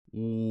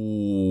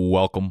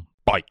Welcome,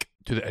 Bike,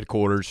 to the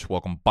headquarters.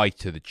 Welcome, Bike,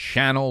 to the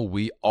channel.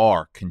 We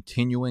are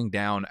continuing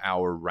down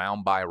our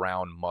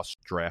round-by-round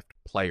must-draft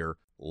player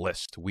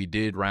list. We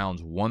did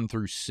rounds 1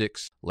 through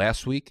 6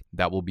 last week.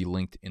 That will be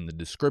linked in the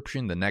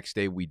description. The next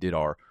day, we did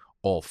our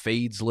all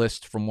fades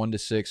list from 1 to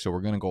 6. So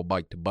we're going to go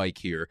bike to bike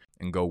here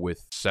and go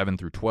with 7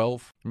 through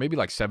 12, maybe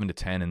like 7 to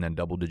 10, and then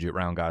double-digit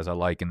round guys I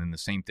like. And then the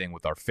same thing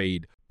with our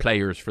fade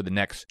players for the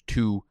next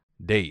 2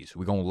 days.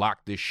 We're going to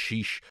lock this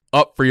sheesh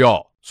up for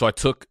y'all. So I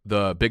took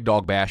the Big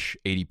Dog Bash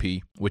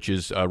ADP, which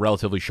is a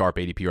relatively sharp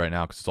ADP right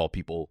now because it's all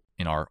people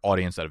in our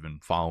audience that have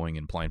been following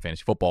and playing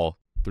fantasy football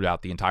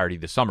throughout the entirety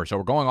of the summer. So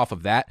we're going off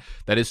of that.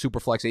 That is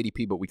Superflex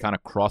ADP, but we kind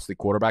of cross the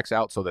quarterbacks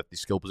out so that the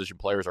skill position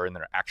players are in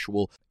their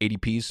actual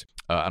ADPs.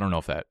 I don't know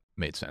if that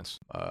made sense.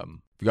 If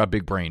you got a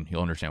big brain,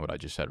 you'll understand what I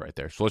just said right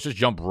there. So let's just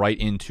jump right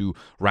into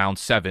round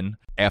 7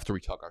 after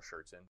we tuck our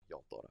shirts in.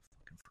 Y'all thought I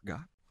fucking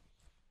forgot?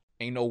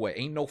 Ain't no way.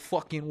 Ain't no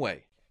fucking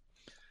way.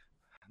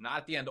 Not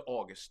at the end of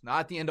August. Not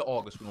at the end of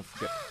August. We don't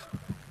forget.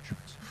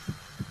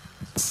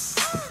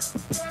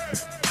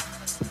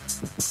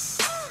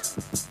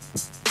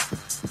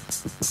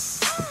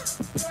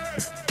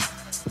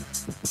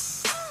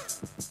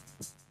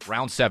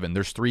 Round 7.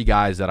 There's 3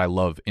 guys that I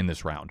love in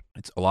this round.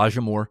 It's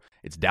Elijah Moore,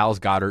 it's Dallas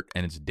Goedert,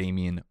 and it's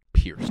Dameon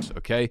Pierce.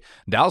 Okay?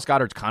 Dallas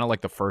Goedert's kind of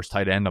like the first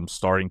tight end I'm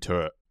starting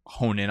to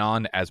hone in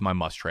on as my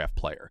must-draft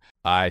player.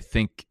 I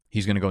think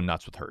he's going to go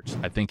nuts with Hurts.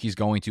 I think he's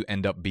going to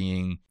end up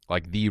being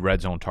like the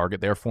red zone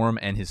target there for him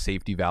and his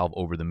safety valve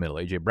over the middle.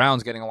 A.J.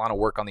 Brown's getting a lot of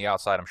work on the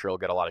outside. I'm sure he'll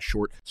get a lot of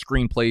short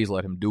screen plays,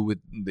 let him do with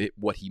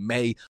what he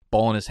may,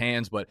 ball in his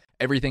hands. But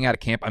everything out of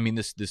camp, I mean,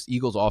 this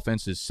Eagles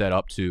offense is set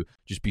up to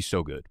just be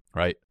so good,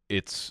 right?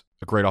 It's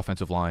a great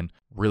offensive line,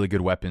 really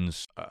good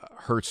weapons.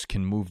 Hurts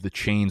can move the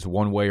chains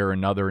one way or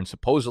another, and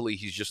supposedly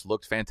he's just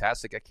looked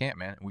fantastic at camp,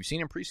 man. We've seen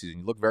him preseason.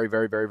 He looked very,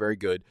 very, very, very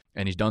good,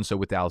 and he's done so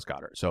with Dallas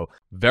Goedert. So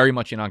very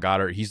much in on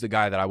Goedert. He's the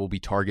guy that I will be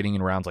targeting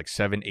in rounds like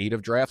 7, 8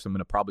 of drafts. I'm going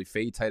to probably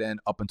fade tight end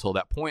up until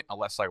that point,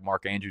 unless like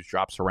Mark Andrews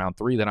drops to round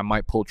 3, then I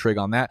might pull trig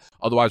on that.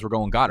 Otherwise, we're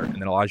going Goedert.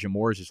 And then Elijah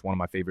Moore is just one of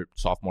my favorite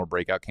sophomore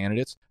breakout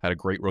candidates. Had a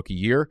great rookie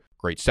year.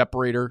 Great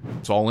separator.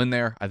 It's all in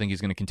there. I think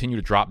he's going to continue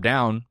to drop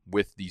down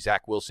with the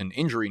Zach Wilson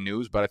injury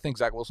news, but I think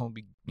Zach Wilson will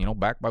be,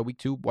 back by week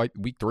 2,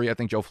 week 3. I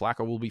think Joe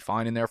Flacco will be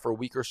fine in there for a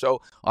week or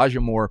so. Elijah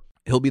Moore,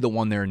 he'll be the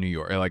one there in New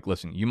York. Like,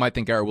 listen, you might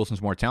think Garrett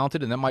Wilson's more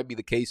talented, and that might be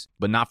the case,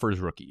 but not for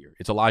his rookie year.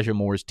 It's Elijah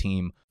Moore's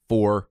team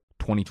for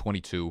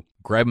 2022.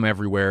 Grab him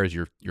everywhere as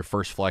your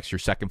first flex, your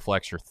second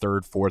flex, your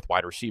third, fourth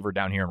wide receiver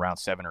down here in round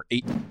 7 or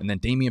 8. And then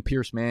Dameon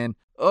Pierce, man.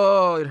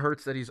 Oh, it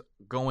hurts that he's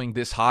going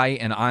this high.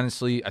 And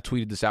honestly, I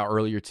tweeted this out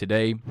earlier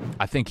today.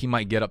 I think he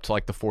might get up to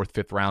like the 4th,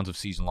 5th rounds of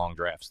season-long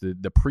drafts. The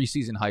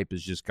preseason hype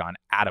has just gone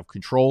out of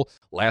control.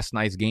 Last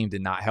night's game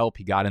did not help.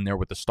 He got in there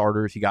with the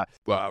starters. He got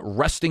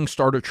resting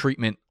starter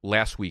treatment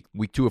last week.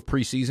 Week 2 of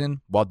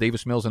preseason, while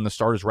Davis Mills and the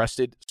starters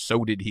rested,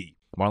 so did he.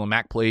 Marlon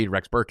Mack played,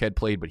 Rex Burkhead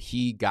played, but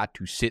he got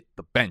to sit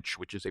the bench,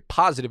 which is a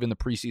positive in the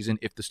preseason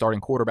if the starting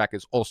quarterback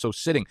is also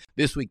sitting.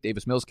 This week,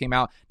 Davis Mills came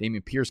out,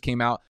 Dameon Pierce came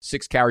out,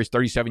 6 carries,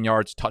 37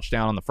 yards,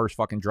 touchdown on the first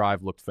fucking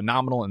drive, looked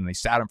phenomenal, and they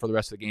sat him for the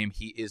rest of the game.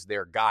 He is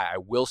their guy. I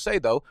will say,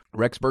 though,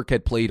 Rex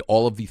Burkhead played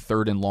all of the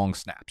 3rd and long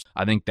snaps.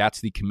 I think that's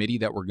the committee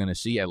that we're going to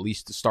see, at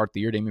least to start the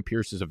year. Dameon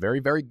Pierce is a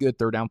very, very good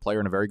 3rd down player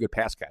and a very good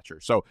pass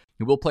catcher. So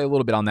he will play a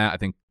little bit on that. I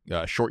think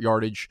short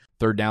yardage,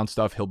 3rd down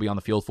stuff, he'll be on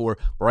the field for.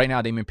 But right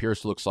now, Dameon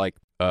Pierce looks like,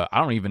 I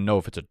don't even know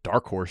if it's a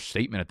dark horse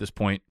statement at this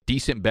point,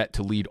 decent bet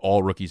to lead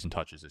all rookies in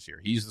touches this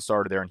year. He's the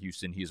starter there in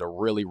Houston. He's a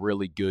really,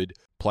 really good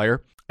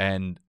player.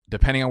 And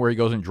depending on where he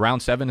goes in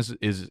round 7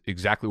 is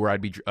exactly where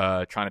I'd be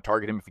trying to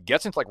target him. If he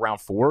gets into like round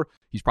 4,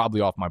 he's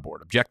probably off my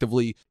board.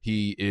 Objectively,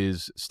 he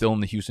is still in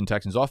the Houston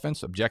Texans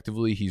offense.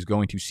 Objectively, he's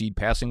going to cede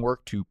passing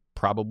work to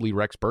probably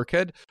Rex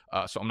Burkhead.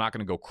 So I'm not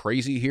going to go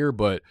crazy here,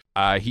 but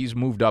he's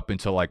moved up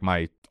into like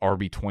my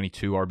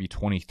RB22,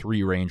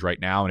 RB23 range right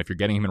now. And if you're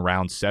getting him in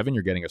round 7,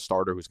 you're getting a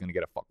starter who's going to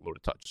get a fuckload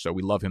of touch. So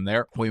we love him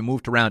there. When we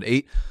move to round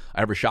 8, I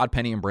have Rashad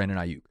Penny and Brandon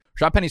Ayuk.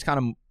 Rashad Penny's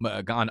kind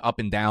of gone up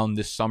and down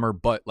this summer,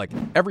 but like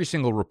every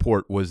single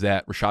report was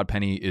that Rashad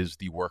Penny is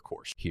the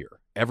workhorse here.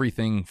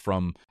 Everything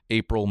from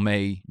April,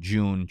 May,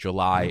 June,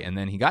 July, and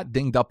then he got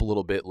dinged up a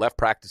little bit, left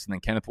practice, and then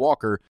Kenneth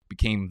Walker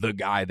became the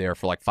guy there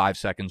for like 5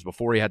 seconds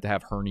before he had to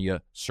have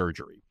hernia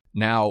surgery.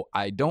 Now,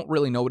 I don't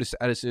really know what his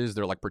status is.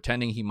 They're like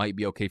pretending he might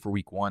be okay for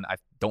week 1. I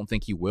don't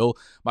think he will.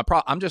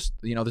 I'm just,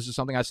 this is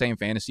something I say in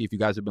fantasy. If you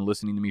guys have been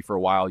listening to me for a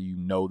while, you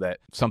know that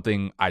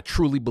something I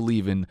truly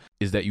believe in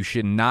is that you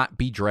should not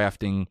be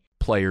drafting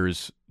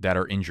players that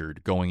are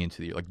injured going into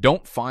the year. Like,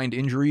 don't find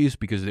injuries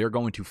because they're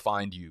going to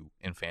find you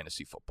in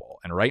fantasy football.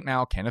 And right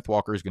now, Kenneth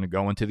Walker is going to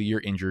go into the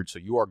year injured, so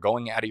you are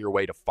going out of your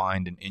way to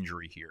find an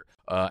injury here.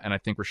 And I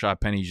think Rashad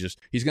Penny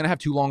he's going to have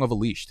too long of a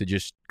leash to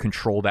just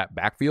control that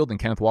backfield, and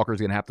Kenneth Walker is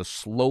going to have to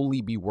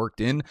slowly be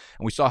worked in. And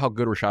we saw how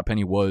good Rashad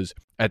Penny was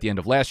at the end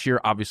of last year.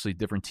 Obviously,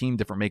 different team,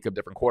 different makeup,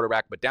 different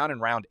quarterback. But down in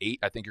round 8,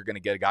 I think you're going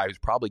to get a guy who's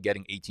probably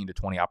getting 18 to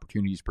 20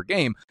 opportunities per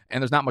game,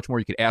 and there's not much more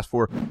you could ask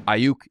for.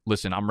 Ayuk,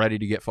 listen, I'm ready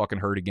to get fucking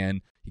hurt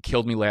again. He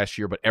killed me last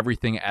year, but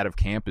everything out of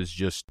camp is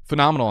just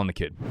phenomenal on the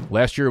kid.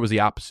 Last year, it was the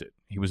opposite.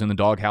 He was in the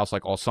doghouse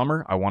like all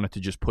summer. I wanted to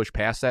just push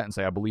past that and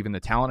say I believe in the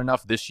talent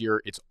enough. This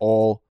year, it's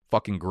all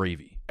fucking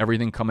gravy.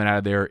 Everything coming out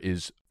of there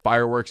is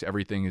fireworks.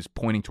 Everything is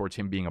pointing towards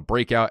him being a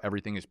breakout.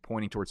 Everything is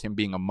pointing towards him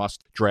being a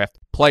must-draft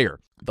player.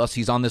 Thus,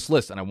 he's on this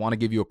list. And I want to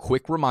give you a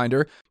quick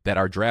reminder that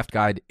our draft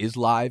guide is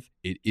live.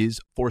 It is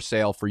for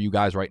sale for you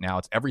guys right now.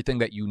 It's everything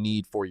that you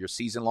need for your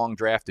season-long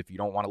draft. If you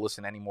don't want to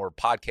listen to any more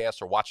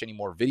podcasts or watch any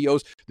more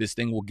videos, this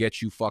thing will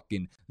get you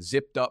fucking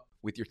zipped up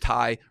with your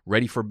tie,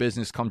 ready for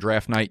business come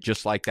draft night,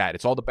 just like that.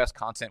 It's all the best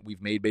content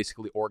we've made,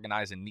 basically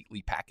organized and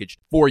neatly packaged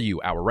for you.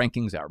 Our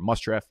rankings, our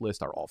must-draft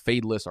list, our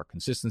all-fade list, our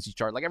consistency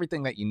chart, like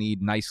everything that you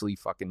need nicely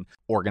fucking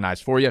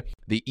organized for you.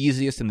 The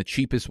easiest and the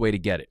cheapest way to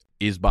get it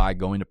is by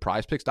going to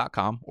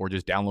prizepicks.com or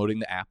just downloading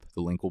the app.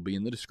 The link will be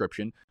in the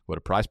description. Go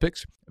to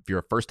PrizePicks. If you're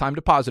a first-time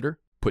depositor,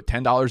 put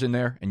 $10 in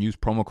there and use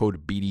promo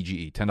code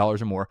BDGE,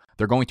 $10 or more.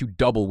 They're going to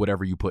double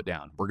whatever you put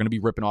down. We're going to be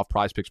ripping off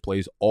PrizePicks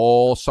plays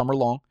all summer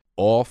long,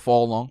 all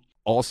fall long,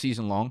 all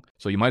season long.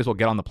 So you might as well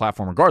get on the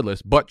platform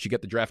regardless, but you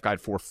get the draft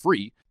guide for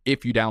free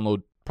if you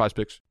download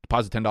PrizePicks,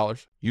 deposit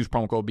 $10, use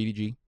promo code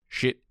BDG.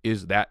 Shit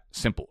is that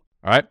simple.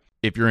 All right.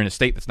 If you're in a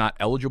state that's not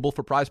eligible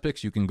for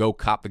PrizePicks, you can go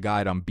cop the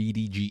guide on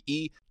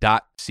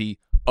bdge.co.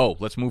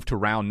 Let's move to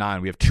round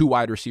 9. We have 2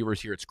 wide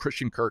receivers here. It's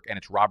Christian Kirk and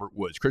it's Robert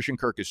Woods. Christian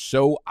Kirk is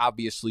so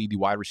obviously the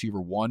wide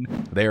receiver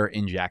 1 there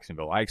in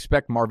Jacksonville. I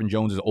expect Marvin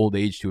Jones' old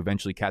age to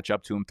eventually catch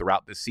up to him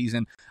throughout this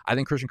season. I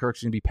think Christian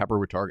Kirk's going to be peppered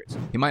with targets.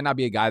 He might not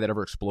be a guy that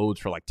ever explodes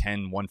for like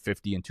 10,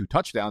 150, and 2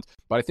 touchdowns,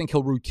 but I think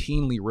he'll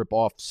routinely rip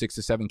off 6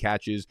 to 7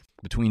 catches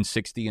between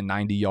 60 and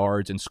 90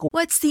 yards and score.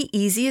 What's the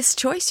easiest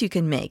choice you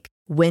can make?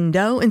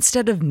 Window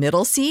instead of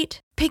middle seat?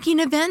 Picking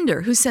a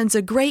vendor who sends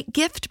a great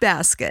gift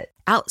basket?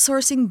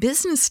 Outsourcing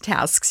business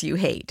tasks you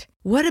hate?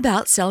 What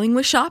about selling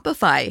with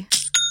Shopify?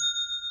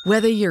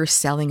 Whether you're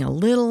selling a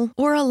little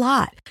or a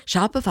lot,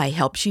 Shopify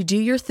helps you do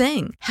your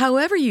thing,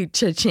 however you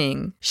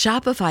cha-ching.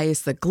 Shopify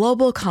is the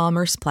global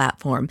commerce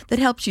platform that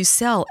helps you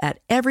sell at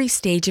every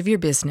stage of your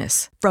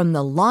business. From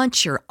the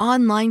launch your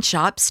online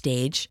shop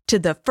stage to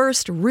the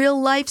first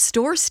real-life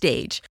store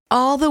stage,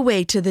 all the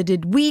way to the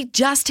did we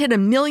just hit a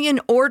million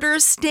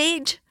orders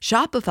stage.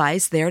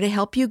 Shopify's there to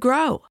help you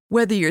grow.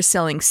 Whether you're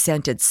selling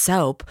scented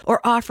soap or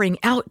offering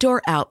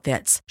outdoor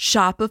outfits,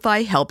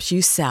 Shopify helps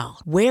you sell.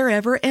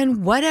 Wherever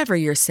and whatever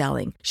you're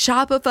selling,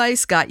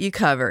 Shopify's got you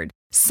covered.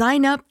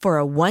 Sign up for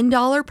a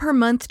 $1 per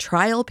month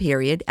trial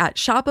period at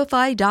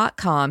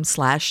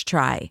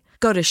shopify.com/try.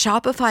 Go to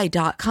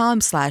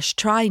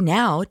shopify.com/try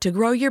now to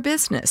grow your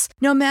business,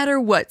 no matter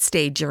what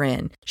stage you're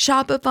in.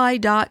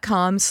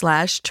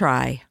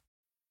 Shopify.com/try.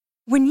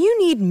 When you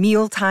need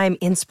mealtime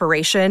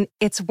inspiration,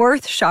 it's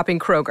worth shopping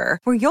Kroger,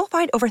 where you'll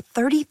find over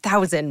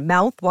 30,000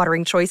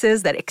 mouth-watering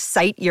choices that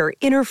excite your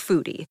inner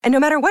foodie. And no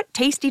matter what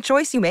tasty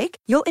choice you make,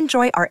 you'll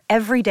enjoy our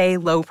everyday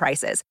low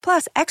prices,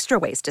 plus extra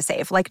ways to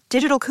save, like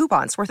digital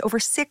coupons worth over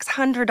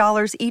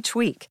 $600 each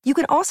week. You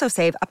can also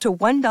save up to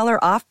 $1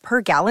 off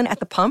per gallon at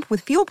the pump with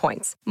fuel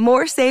points.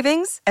 More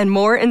savings and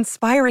more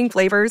inspiring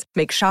flavors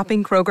make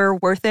shopping Kroger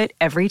worth it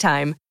every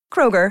time.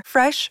 Kroger,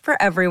 fresh for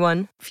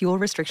everyone. Fuel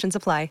restrictions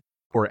apply.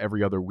 For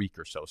every other week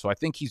or so. So I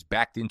think he's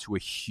backed into a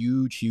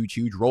huge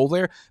role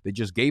there. They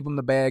just gave him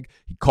the bag.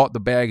 He caught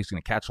the bag. He's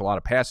going to catch a lot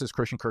of passes.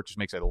 Christian Kirk just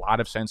makes a lot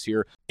of sense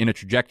here in a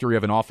trajectory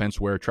of an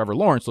offense where Trevor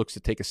Lawrence looks to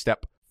take a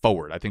step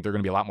forward. I think they're going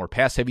to be a lot more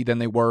pass heavy than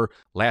they were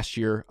last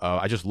year.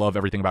 I just love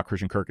everything about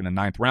Christian Kirk in the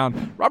 9th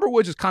round. Robert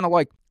Woods is kind of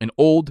like an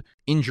old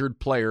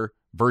injured player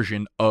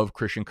version of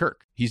Christian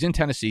Kirk. He's in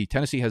Tennessee.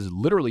 Tennessee has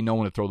literally no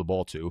one to throw the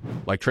ball to.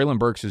 Like Treylon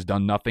Burks has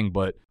done nothing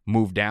but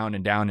move down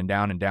and down and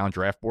down and down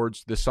draft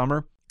boards this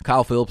summer.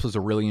 Kyle Phillips is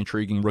a really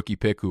intriguing rookie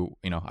pick who,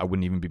 I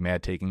wouldn't even be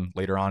mad taking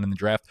later on in the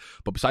draft.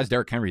 But besides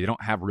Derrick Henry, they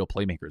don't have real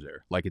playmakers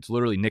there. Like, it's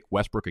literally Nick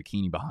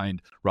Westbrook-Ikhine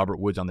behind Robert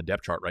Woods on the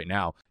depth chart right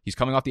now. He's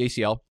coming off the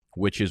ACL,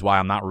 which is why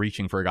I'm not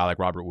reaching for a guy like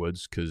Robert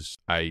Woods, because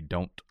I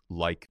don't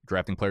like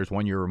drafting players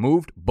 1 year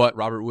removed, but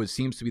Robert Woods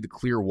seems to be the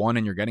clear one,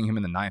 and you're getting him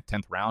in the 9th,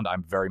 10th round.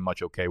 I'm very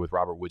much okay with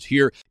Robert Woods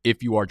here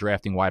if you are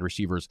drafting wide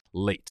receivers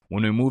late.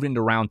 When we move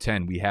into round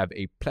 10, we have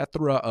a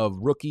plethora of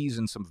rookies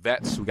and some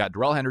vets. We got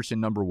Darrell Henderson,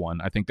 number 1.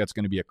 I think that's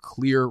going to be a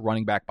clear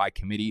running back by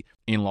committee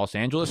in Los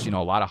Angeles. A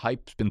lot of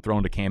hype's been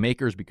thrown to Cam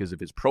Akers because of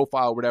his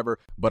profile or whatever,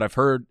 but I've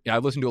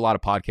listened to a lot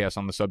of podcasts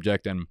on the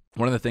subject, and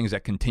one of the things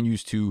that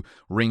continues to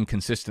ring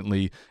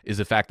consistently is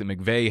the fact that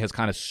McVay has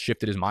kind of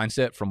shifted his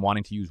mindset from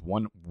wanting to use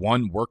one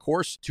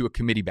workhorse to a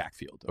committee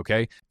backfield,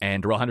 okay?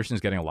 And Darrell Henderson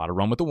is getting a lot of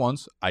run with the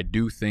ones. I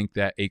do think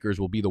that Akers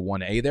will be the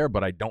 1A there,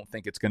 but I don't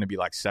think it's going to be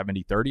like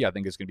 70-30. I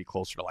think it's going to be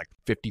closer to like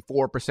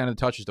 54% of the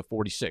touches to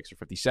 46 or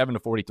 57 to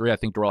 43. I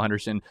think Darrell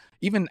Henderson,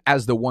 even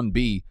as the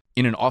 1B,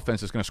 in an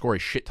offense that's going to score a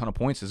shit ton of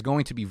points, is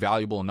going to be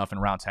valuable enough in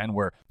round 10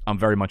 where I'm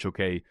very much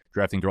okay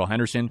drafting Darrell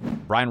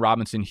Henderson. Brian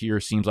Robinson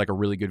here seems like a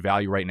really good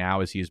value right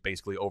now, as he has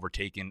basically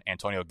overtaken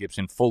Antonio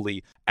Gibson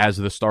fully as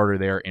the starter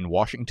there in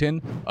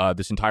Washington.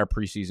 This entire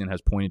preseason has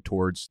pointed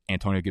towards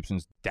Antonio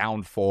Gibson's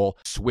downfall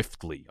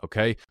swiftly,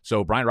 okay?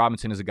 So Brian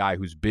Robinson is a guy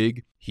who's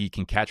big. He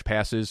can catch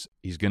passes.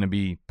 He's going to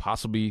be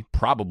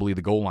probably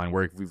the goal line,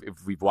 where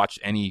if we've watched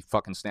any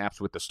fucking snaps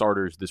with the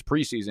starters this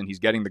preseason, he's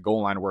getting the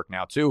goal line work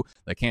now too.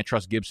 They can't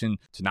trust Gibson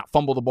to not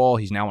fumble the ball.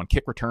 He's now on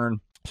kick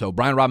return. So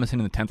Brian Robinson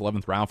in the 10th,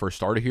 11th round for a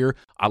starter here,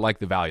 I like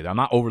the value. I'm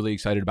not overly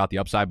excited about the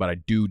upside, but I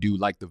do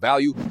like the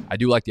value. I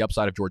do like the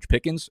upside of George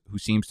Pickens, who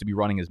seems to be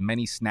running as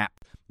many snaps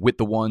with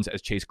the ones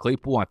as Chase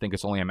Claypool. I think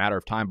it's only a matter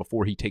of time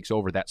before he takes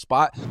over that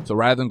spot. So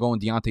rather than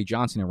going Deontay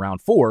Johnson in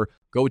round 4,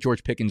 go with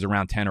George Pickens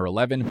around 10 or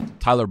 11.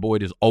 Tyler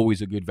Boyd is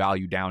always a good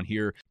value down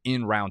here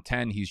in round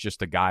 10. He's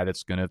just a guy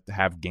that's going to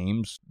have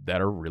games that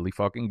are really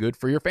fucking good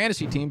for your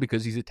fantasy team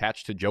because he's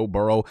attached to Joe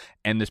Burrow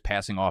and this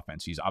passing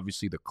offense. He's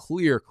obviously the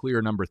clear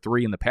number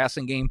 3 in the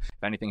passing game.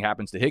 If anything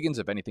happens to Higgins,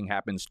 if anything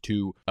happens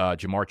to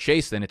Jamar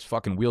Chase, then it's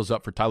fucking wheels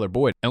up for Tyler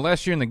Boyd. And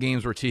last year in the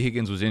games where T.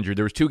 Higgins was injured,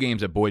 there was 2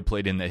 games that Boyd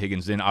played in that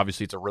Higgins didn't.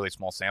 Obviously, it's a really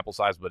small sample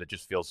size, but it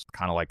just feels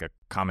kind of like a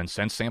common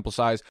sense sample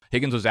size.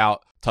 Higgins was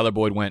out. Tyler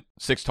Boyd went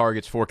 6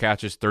 targets, 4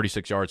 catches,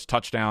 36 yards,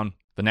 touchdown.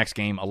 The next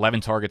game, 11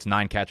 targets,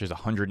 9 catches,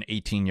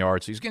 118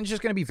 yards. So he's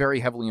just going to be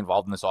very heavily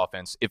involved in this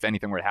offense if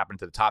anything were to happen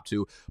to the top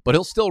 2. But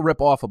he'll still rip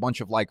off a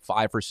bunch of like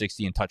 5 for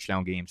 60 and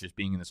touchdown games just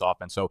being in this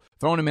offense. So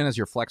throwing him in as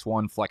your flex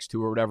 1, flex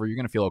 2 or whatever, you're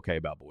going to feel okay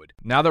about Boyd.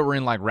 Now that we're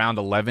in like round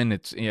 11,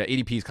 it's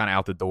ADP is kind of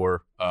out the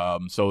door.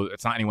 So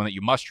it's not anyone that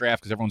you must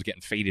draft because everyone's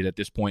getting faded at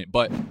this point.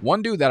 But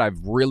one dude that I've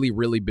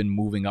really been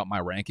moving up my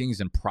rankings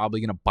and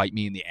probably going to bite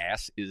me in the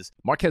ass is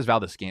Marquez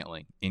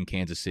Valdes-Scantling in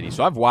Kansas City.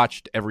 So I've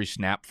watched every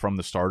snap from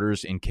the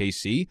starters in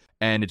KC,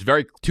 and it's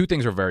 2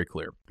 things are very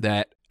clear.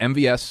 That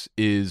MVS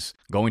is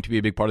going to be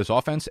a big part of this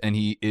offense, and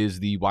he is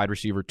the wide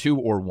receiver 2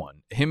 or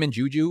 1. Him and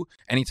Juju,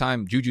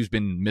 anytime Juju's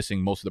been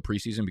missing most of the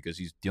preseason because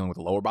he's dealing with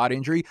a lower body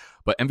injury,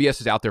 but MVS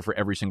is out there for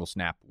every single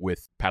snap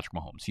with Patrick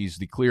Mahomes. He's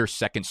the clear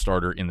second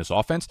starter in this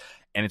offense,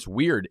 and it's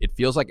weird. It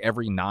feels like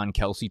every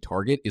non-Kelsey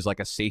target is like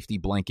a safety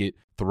blanket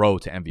throw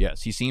to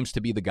MVS. He seems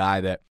to be the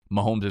guy that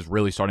Mahomes is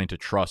really starting to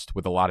trust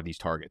with a lot of these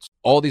targets.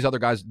 All these other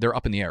guys, they're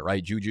up in the air,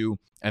 right? Juju,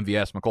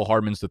 MVS, Mecole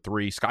Hardman's the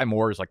 3. Sky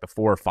Moore is like the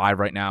 4 or 5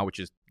 right now, which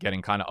is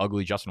getting kind of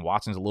ugly. Justin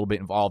Watson's a little bit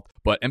involved,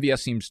 but MVS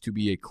seems to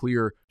be a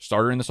clear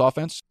starter in this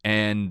offense.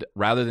 And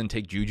rather than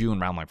take Juju in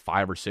round like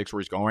 5 or 6 where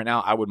he's going right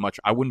now, I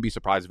wouldn't be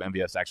surprised if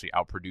MVS actually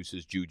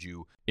outproduces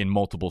Juju in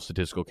multiple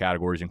statistical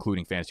categories,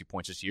 including fantasy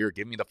points this year.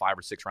 Give me the 5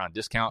 or 6 round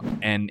discount.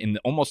 And in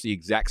almost the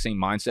exact same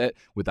mindset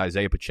with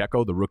Isaiah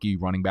Pacheco, the rookie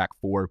running back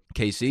for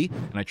KC.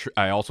 And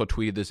I also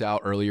tweeted this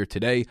out earlier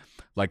today.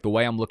 Like, the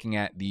way I'm looking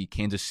at the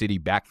Kansas City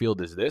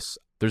backfield is this.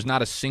 There's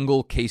not a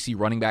single KC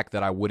running back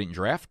that I wouldn't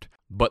draft,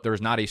 but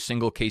there's not a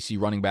single KC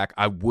running back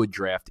I would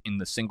draft in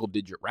the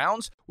single-digit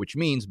rounds, which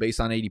means based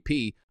on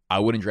ADP, I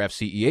wouldn't draft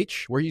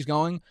CEH where he's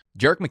going.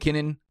 Jerick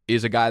McKinnon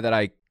is a guy that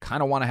I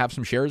kind of want to have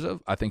some shares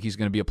of. I think he's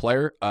going to be a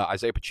player.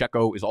 Isaiah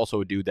Pacheco is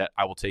also a dude that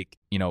I will take.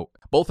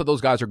 Both of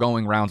those guys are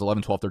going rounds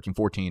 11, 12, 13,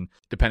 14,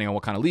 depending on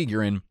what kind of league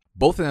you're in.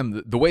 Both of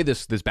them, the way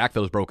this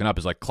backfield is broken up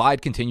is like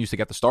Clyde continues to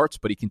get the starts,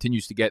 but he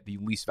continues to get the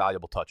least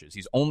valuable touches.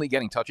 He's only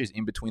getting touches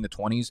in between the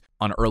 20s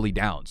on early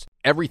downs.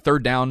 Every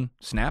third down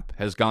snap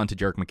has gone to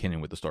Jerick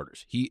McKinnon with the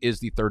starters. He is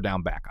the third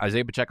down back.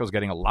 Isaiah Pacheco is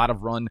getting a lot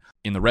of run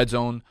in the red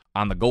zone,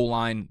 on the goal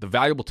line. The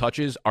valuable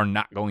touches are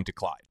not going to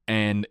Clyde.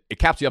 And it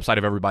caps the upside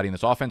of everybody in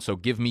this offense, so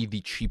give me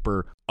the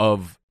cheaper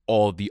of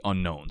all the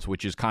unknowns,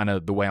 which is kind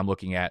of the way I'm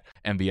looking at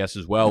MVS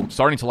as well.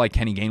 Starting to like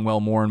Kenny Gainwell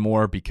more and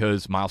more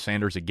because Miles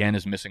Sanders, again,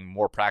 is missing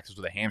more practice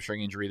with a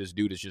hamstring injury. This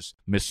dude has just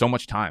missed so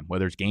much time,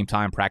 whether it's game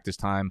time, practice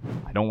time.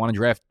 I don't want to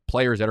draft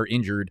players that are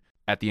injured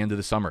at the end of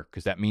the summer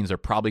because that means they're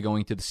probably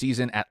going to the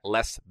season at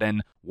less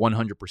than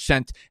 100%.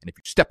 And if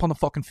you step on the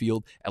fucking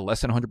field at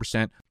less than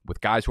 100%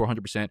 with guys who are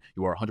 100%,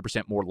 you are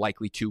 100% more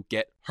likely to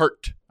get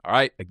hurt. All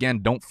right?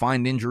 Again, don't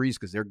find injuries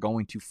because they're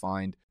going to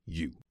find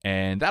you.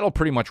 And that'll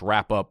pretty much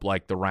wrap up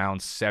like the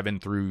rounds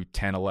 7 through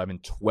 10, 11,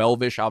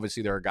 12-ish.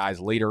 Obviously, there are guys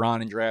later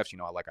on in drafts.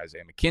 I like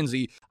Isaiah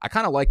McKenzie. I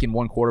kind of like in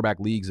one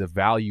quarterback leagues the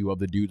value of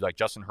the dudes like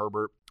Justin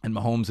Herbert and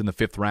Mahomes in the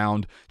 5th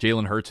round,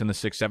 Jalen Hurts in the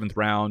 6th, 7th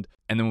round.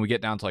 And then when we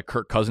get down to like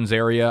Kirk Cousins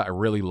area, I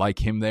really like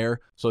him there.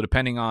 So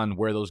depending on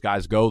where those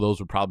guys go, those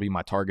would probably be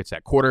my targets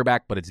at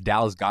quarterback, but it's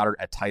Dallas Goedert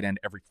at tight end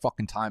every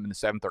fucking time in the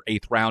 7th or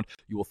 8th round.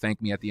 You will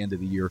thank me at the end of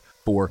the year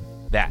for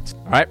that.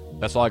 All right,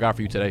 that's all I got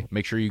for you today.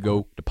 Make sure you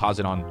go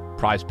deposit on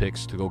Prize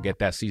Picks to go get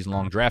that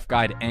season-long draft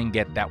guide and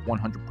get that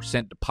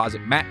 100%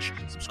 deposit match.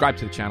 Subscribe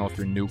to the channel if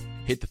you're new.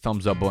 Hit the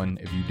thumbs up button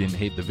if you didn't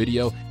hate the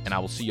video, and I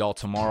will see y'all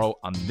tomorrow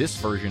on this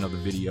version of the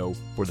video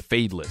for the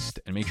fade list.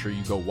 And make sure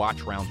you go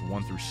watch rounds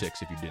 1 through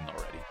 6 if you didn't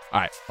already. All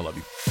right, I love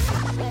you.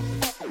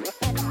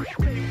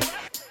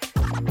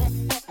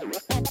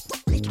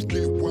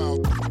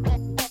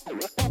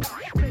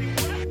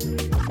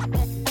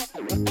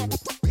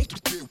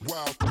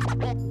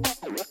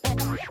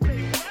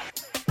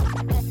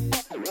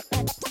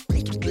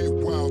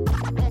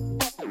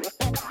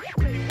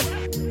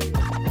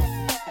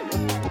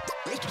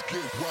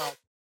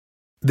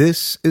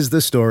 This is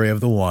the story of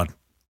the one.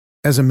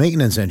 As a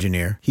maintenance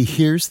engineer, he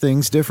hears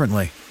things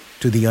differently.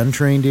 To the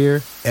untrained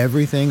ear,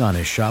 everything on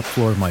his shop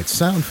floor might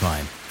sound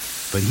fine,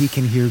 but he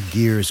can hear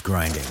gears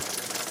grinding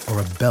or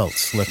a belt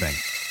slipping.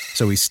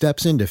 So he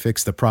steps in to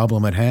fix the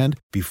problem at hand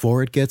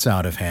before it gets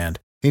out of hand.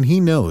 And he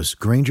knows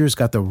Grainger's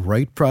got the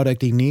right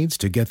product he needs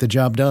to get the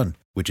job done,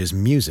 which is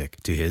music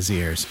to his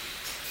ears.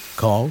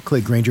 Call,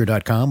 click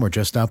Grainger.com, or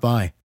just stop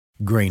by.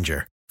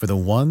 Grainger, for the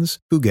ones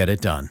who get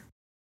it done.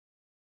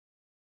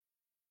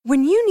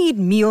 When you need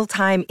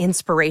mealtime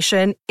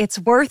inspiration, it's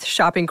worth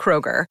shopping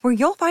Kroger, where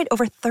you'll find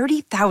over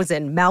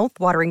 30,000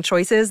 mouth-watering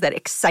choices that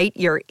excite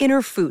your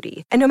inner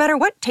foodie. And no matter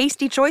what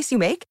tasty choice you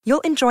make,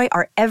 you'll enjoy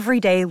our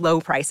everyday low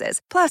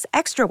prices, plus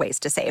extra ways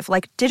to save,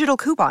 like digital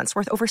coupons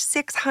worth over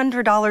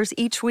 $600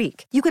 each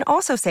week. You can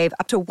also save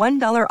up to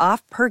 $1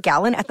 off per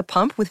gallon at the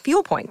pump with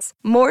fuel points.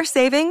 More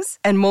savings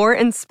and more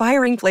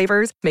inspiring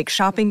flavors make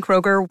shopping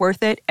Kroger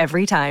worth it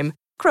every time.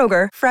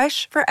 Kroger,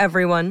 fresh for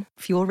everyone.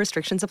 Fuel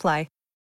restrictions apply.